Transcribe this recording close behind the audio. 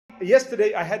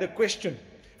yesterday I had a question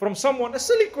from someone, a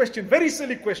silly question, very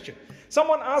silly question.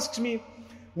 Someone asks me,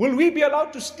 will we be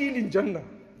allowed to steal in Jannah?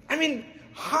 I mean,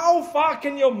 how far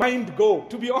can your mind go?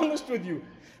 To be honest with you,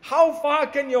 how far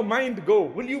can your mind go?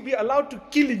 Will you be allowed to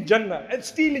kill in Jannah and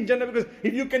steal in Jannah? Because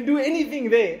if you can do anything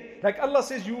there, like Allah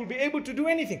says, you will be able to do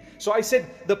anything. So I said,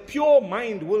 the pure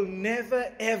mind will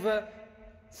never ever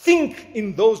think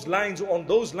in those lines or on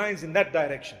those lines in that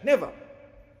direction. Never.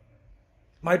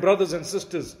 My brothers and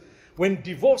sisters, when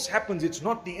divorce happens, it's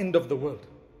not the end of the world.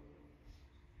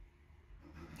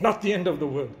 Not the end of the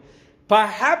world.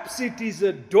 Perhaps it is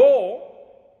a door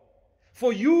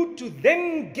for you to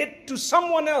then get to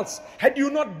someone else. Had you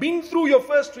not been through your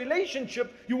first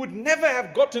relationship, you would never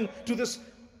have gotten to this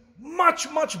much,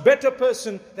 much better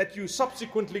person that you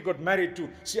subsequently got married to.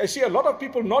 See, I see a lot of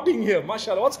people nodding here.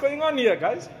 MashaAllah, what's going on here,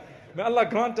 guys? May Allah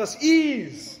grant us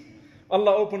ease.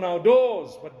 Allah open our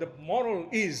doors. But the moral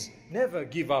is, never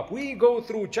give up. We go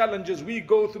through challenges, we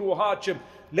go through hardship.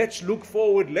 Let's look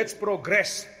forward, let's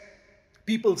progress.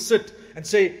 People sit and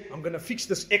say, I'm going to fix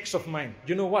this ex of mine.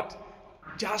 You know what?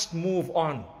 Just move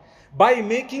on. By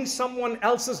making someone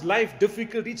else's life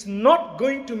difficult, it's not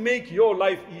going to make your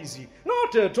life easy.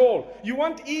 Not at all. You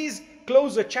want ease?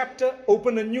 Close a chapter,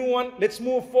 open a new one. Let's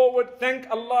move forward.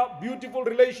 Thank Allah. Beautiful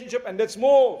relationship, and let's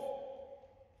move.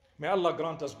 May Allah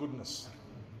grant us goodness.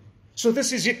 So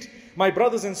this is it. My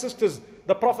brothers and sisters,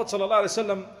 the Prophet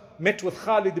ﷺ met with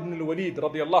Khalid ibn al-Walid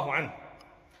radiallahu anhu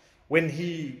when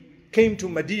he came to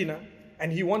Medina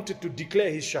and he wanted to declare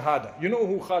his shahada. You know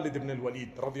who Khalid ibn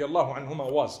al-Walid radiallahu anhuma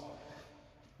was?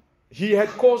 He had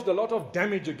caused a lot of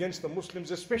damage against the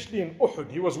Muslims, especially in Uhud.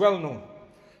 He was well known.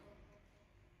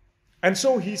 And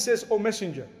so he says, O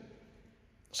Messenger,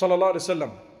 sallallahu alaihi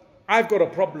wasallam, I've got a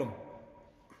problem.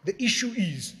 The issue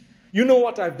is, you know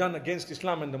what I've done against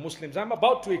Islam and the Muslims. I'm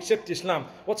about to accept Islam.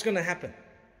 What's going to happen?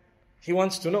 He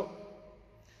wants to know.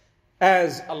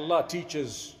 As Allah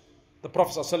teaches, the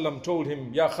Prophet ﷺ told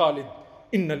him, Ya Khalid,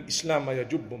 inna al-Islam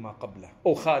yajubbu ma qabla.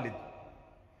 Oh Khalid,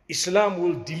 Islam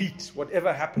will delete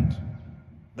whatever happened,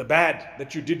 the bad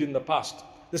that you did in the past.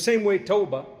 The same way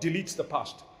Tawbah deletes the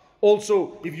past.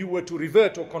 Also, if you were to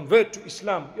revert or convert to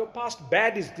Islam, your past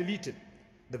bad is deleted.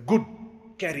 The good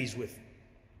carries with.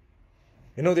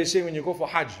 You know, they say when you go for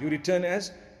Hajj, you return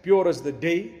as pure as the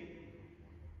day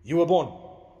you were born.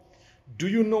 Do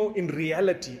you know in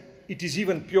reality, it is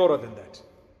even purer than that?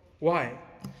 Why?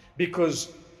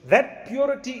 Because that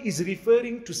purity is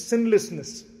referring to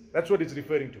sinlessness. That's what it's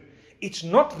referring to. It's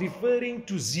not referring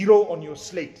to zero on your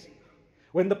slate.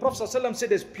 When the Prophet ﷺ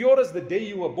said as pure as the day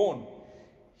you were born,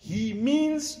 he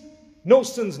means no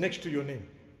sins next to your name.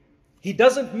 He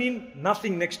doesn't mean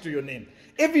nothing next to your name.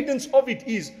 Evidence of it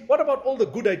is, what about all the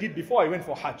good I did before I went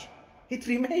for Hajj? It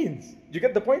remains. Do you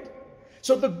get the point?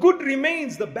 So the good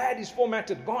remains, the bad is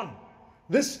formatted, gone.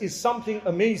 This is something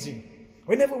amazing.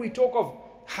 Whenever we talk of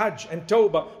Hajj and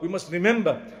Tawbah, we must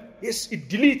remember, yes, it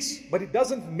deletes, but it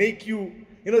doesn't make you,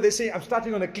 you know, they say, I'm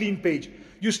starting on a clean page.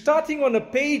 You're starting on a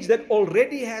page that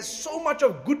already has so much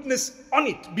of goodness on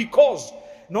it, because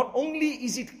not only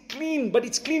is it clean, but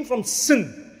it's clean from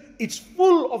sin. It's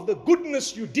full of the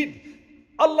goodness you did.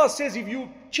 Allah says if you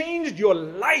changed your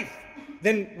life,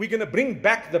 then we're going to bring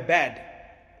back the bad.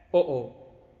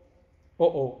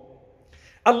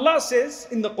 Allah says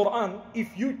in the Quran,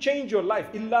 if you change your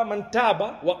life, إِلَّا مَنْ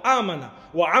تَابَ وَآمَنَ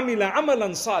وَعَمِلَ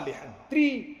عَمَلًا صَالِحًا.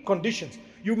 3 conditions.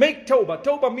 You make tawbah.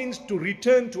 Tawbah means to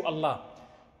return to Allah.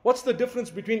 What's the difference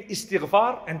between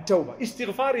istighfar and tawbah?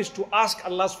 Istighfar is to ask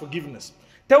Allah's forgiveness.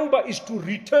 Tawbah is to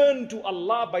return to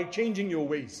Allah by changing your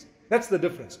ways. That's the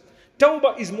difference.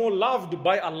 Tawbah is more loved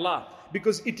by Allah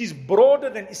because it is broader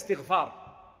than istighfar.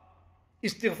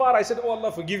 Istighfar, I said, oh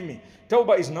Allah, forgive me.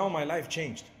 Tawbah is now my life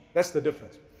changed. That's the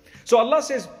difference. So Allah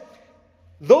says,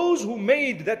 those who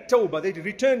made that tawbah, they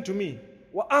returned to me.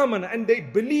 وَآمَنَ, and they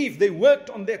believed, they worked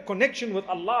on their connection with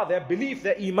Allah, their belief,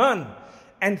 their iman.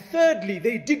 And thirdly,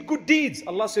 they did good deeds.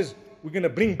 Allah says, we're going to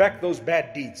bring back those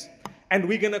bad deeds. And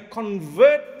we're going to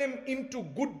convert them into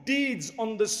good deeds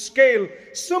on the scale,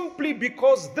 simply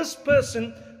because this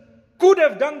person could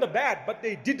have done the bad, but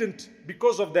they didn't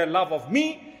because of their love of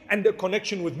me and their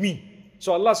connection with me.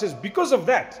 So Allah says, because of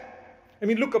that, I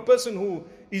mean, look, a person who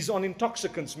is on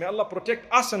intoxicants, may Allah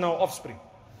protect us and our offspring.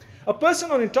 A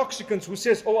person on intoxicants who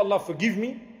says, oh Allah, forgive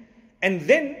me, and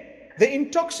then the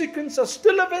intoxicants are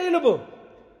still available,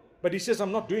 but he says,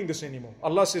 I'm not doing this anymore.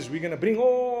 Allah says, we're going to bring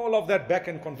all of that back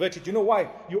and convert it. You know why?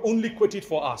 You only quit it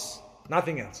for us,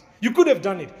 nothing else. You could have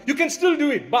done it. You can still do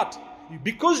it, but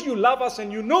because you love us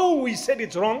and you know we said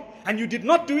it's wrong and you did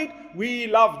not do it, we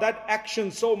love that action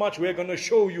so much, we're going to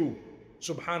show you.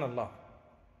 Subhanallah.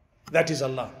 That is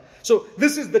Allah. So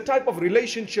this is the type of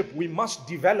relationship we must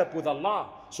develop with Allah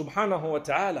subhanahu wa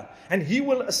ta'ala. And He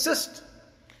will assist.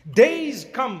 Days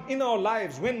come in our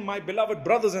lives when, my beloved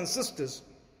brothers and sisters,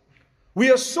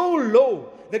 we are so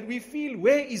low that we feel,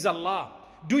 where is Allah?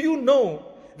 Do you know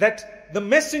that the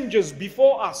messengers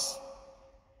before us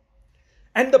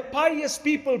and the pious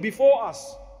people before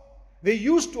us, they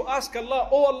used to ask Allah,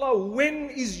 oh Allah, when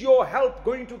is your help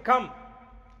going to come?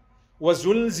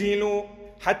 وَزُلْزِلُوا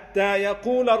حَتَّى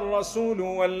يَقُولَ الرَّسُولُ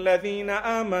وَالَّذِينَ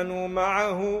آمَنُوا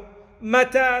مَعَهُ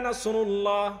مَتَى نَصْرُ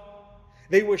اللَّهِ.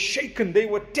 They were shaken, they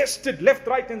were tested left,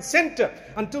 right and center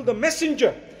until the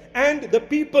messenger and the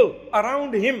people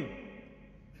around him,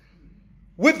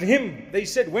 with him, they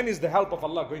said, when is the help of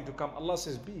Allah going to come? Allah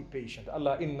says, be patient.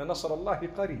 Allah, inna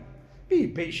nasrallahi qareeb. Be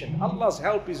patient. Allah's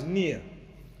help is near.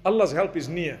 Allah's help is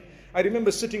near. I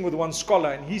remember sitting with one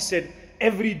scholar and he said,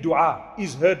 every dua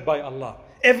is heard by Allah.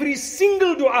 Every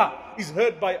single dua is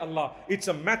heard by Allah. It's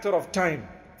a matter of time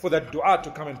for that dua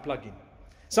to come and plug in.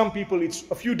 Some people it's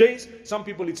a few days, some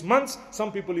people it's months,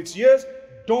 some people it's years.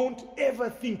 Don't ever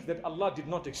think that Allah did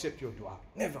not accept your dua.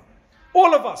 Never.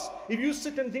 All of us, if you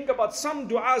sit and think about some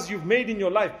du'as you've made in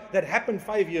your life that happened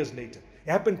 5 years later,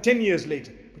 it happened 10 years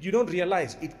later, but you don't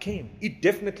realize it came. It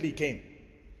definitely came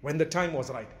when the time was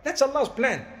right. That's Allah's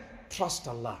plan. Trust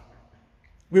Allah.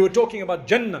 We were talking about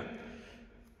Jannah.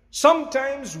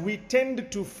 Sometimes we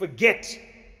tend to forget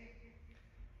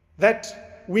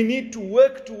that we need to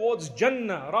work towards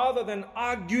Jannah rather than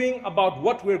arguing about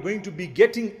what we're going to be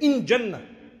getting in Jannah.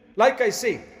 Like I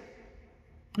say,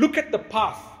 look at the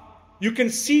path. You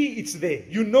can see it's there.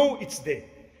 You know it's there.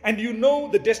 And you know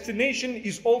the destination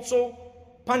is also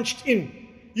punched in.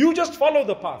 You just follow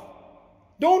the path.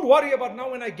 Don't worry about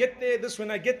now when I get there, this,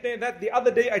 when I get there, that. The other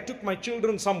day I took my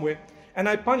children somewhere and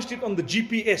I punched it on the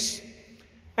GPS.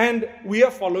 And we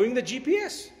are following the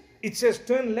GPS. It says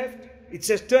turn left. It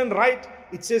says turn right.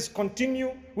 It says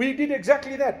continue. We did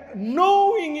exactly that.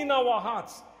 Knowing in our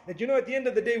hearts that, at the end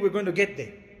of the day, we're going to get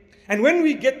there. And when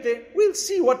we get there, we'll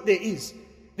see what there is.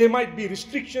 There might be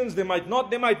restrictions, they might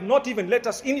not even let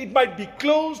us in, it might be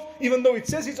closed, even though it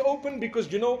says it's open, because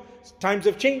times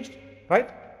have changed, right?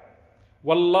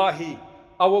 Wallahi,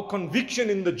 our conviction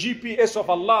in the GPS of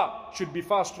Allah should be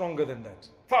far stronger than that.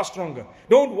 Far stronger.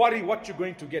 Don't worry what you're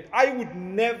going to get. I would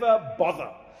never bother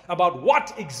about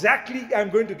what exactly I'm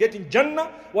going to get in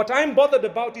Jannah. What I'm bothered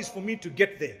about is for me to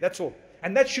get there, that's all.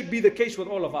 And that should be the case with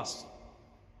all of us.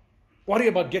 Worry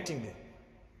about getting there.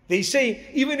 They say,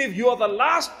 even if you are the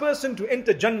last person to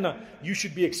enter Jannah, you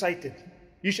should be excited.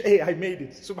 You should, hey, I made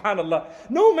it. Subhanallah.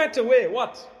 No matter where,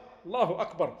 what? Allahu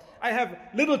Akbar. I have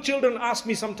little children ask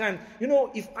me sometimes,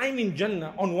 if I'm in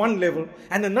Jannah on one level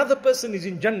and another person is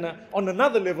in Jannah on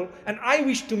another level and I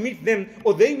wish to meet them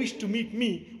or they wish to meet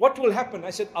me, what will happen? I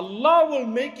said, Allah will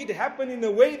make it happen in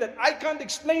a way that I can't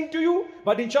explain to you.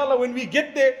 But inshallah, when we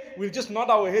get there, we'll just nod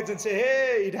our heads and say,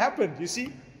 hey, it happened. You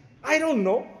see? I don't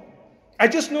know. I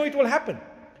just know it will happen.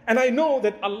 And I know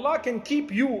that Allah can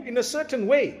keep you in a certain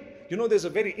way. There's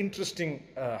a very interesting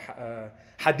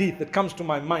hadith that comes to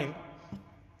my mind.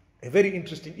 Very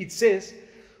interesting. It says,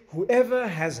 whoever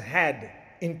has had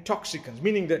intoxicants,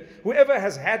 meaning that whoever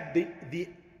has had the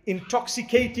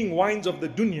intoxicating wines of the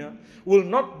dunya will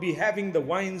not be having the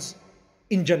wines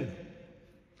in Jannah.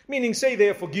 Meaning, say they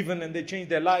are forgiven and they change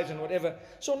their lives and whatever.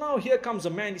 So now here comes a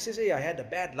man, he says, hey, I had a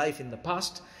bad life in the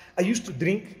past. I used to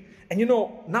drink. And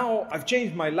now I've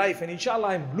changed my life and inshallah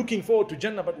I'm looking forward to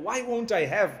Jannah, but why won't I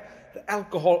have the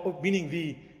alcohol, meaning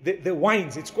the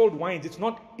wines? It's called wines, it's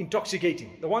not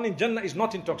intoxicating. The one in Jannah is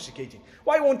not intoxicating.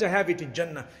 Why won't I have it in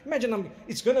Jannah? Imagine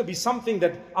it's going to be something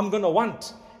that I'm going to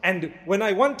want. And when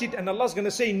I want it and Allah's going to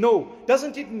say no,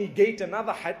 doesn't it negate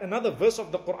another verse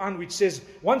of the Quran which says,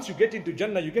 once you get into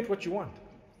Jannah, you get what you want?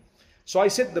 So I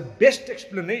said the best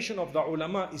explanation of the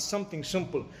ulama is something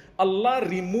simple. Allah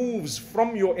removes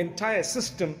from your entire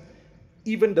system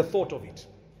even the thought of it.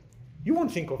 You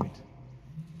won't think of it.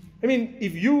 I mean,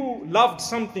 if you loved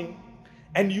something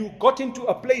and you got into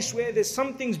a place where there's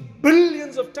something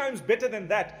billions of times better than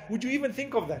that, would you even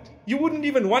think of that? You wouldn't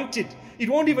even want it. It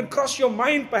won't even cross your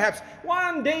mind perhaps.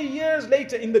 One day, years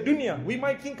later in the dunya, we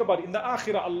might think about it. In the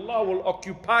akhirah, Allah will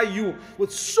occupy you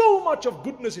with so much of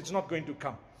goodness, it's not going to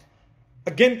come.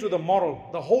 Again to the moral,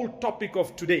 the whole topic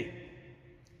of today,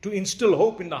 to instill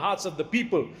hope in the hearts of the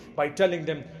people by telling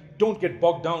them, don't get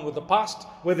bogged down with the past.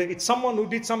 Whether it's someone who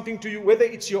did something to you, whether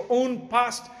it's your own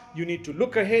past, you need to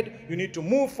look ahead, you need to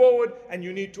move forward, and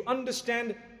you need to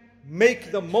understand,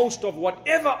 make the most of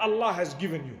whatever Allah has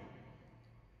given you.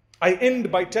 I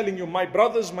end by telling you, my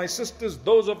brothers, my sisters,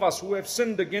 those of us who have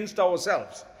sinned against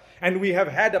ourselves, and we have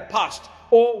had a past,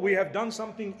 or we have done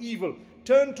something evil,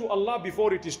 turn to Allah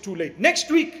before it is too late.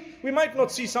 Next week, we might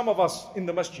not see some of us in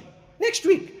the masjid. Next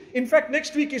week. In fact,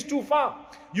 next week is too far.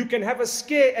 You can have a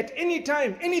scare at any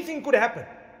time. Anything could happen.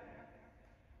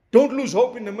 Don't lose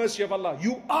hope in the mercy of Allah.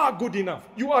 You are good enough.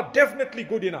 You are definitely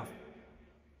good enough.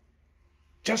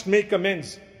 Just make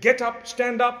amends. Get up,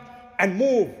 stand up, and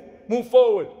move. Move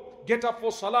forward. Get up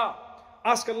for salah.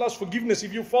 Ask Allah's forgiveness.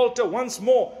 If you falter once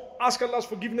more, ask Allah's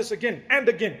forgiveness again and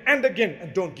again and again,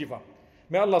 and don't give up.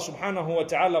 May Allah subhanahu wa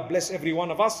ta'ala bless every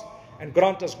one of us and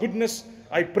grant us goodness.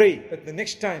 I pray that the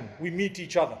next time we meet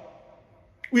each other,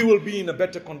 we will be in a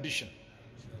better condition.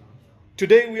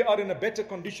 Today we are in a better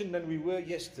condition than we were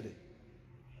yesterday.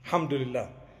 Alhamdulillah.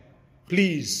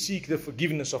 Please seek the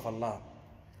forgiveness of Allah.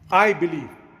 I believe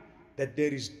that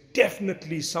there is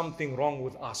definitely something wrong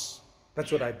with us.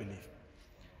 That's what I believe.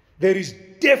 There is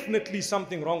definitely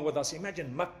something wrong with us.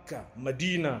 Imagine Makkah,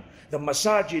 Medina, the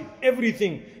masajid,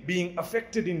 everything being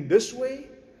affected in this way.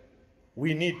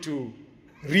 We need to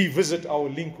revisit our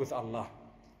link with Allah.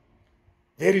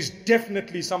 There is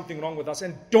definitely something wrong with us.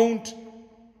 And don't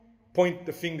point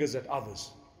the fingers at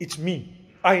others. It's me.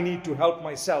 I need to help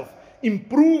myself,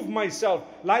 improve myself.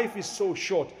 Life is so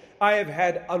short. I have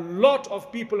had a lot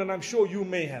of people, and I'm sure you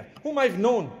may have, whom I've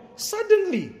known.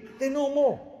 Suddenly, they know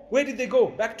more. Where did they go?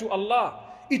 Back to Allah.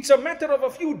 It's a matter of a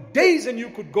few days and you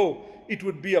could go. It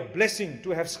would be a blessing to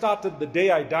have started the day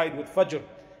I died with Fajr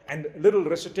and little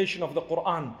recitation of the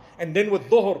Quran, and then with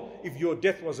Dhuhr if your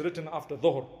death was written after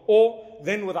Dhuhr, or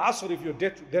then with Asr if your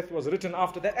death was written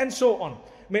after that, and so on.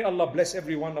 May Allah bless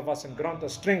every one of us and grant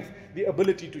us strength, the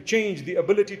ability to change, the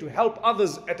ability to help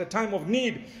others at a time of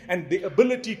need, and the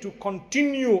ability to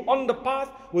continue on the path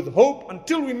with hope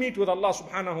until we meet with Allah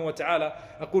subhanahu wa ta'ala.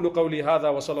 أقول قولي هذا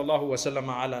وصلى الله وسلم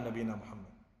على نبينا محمد.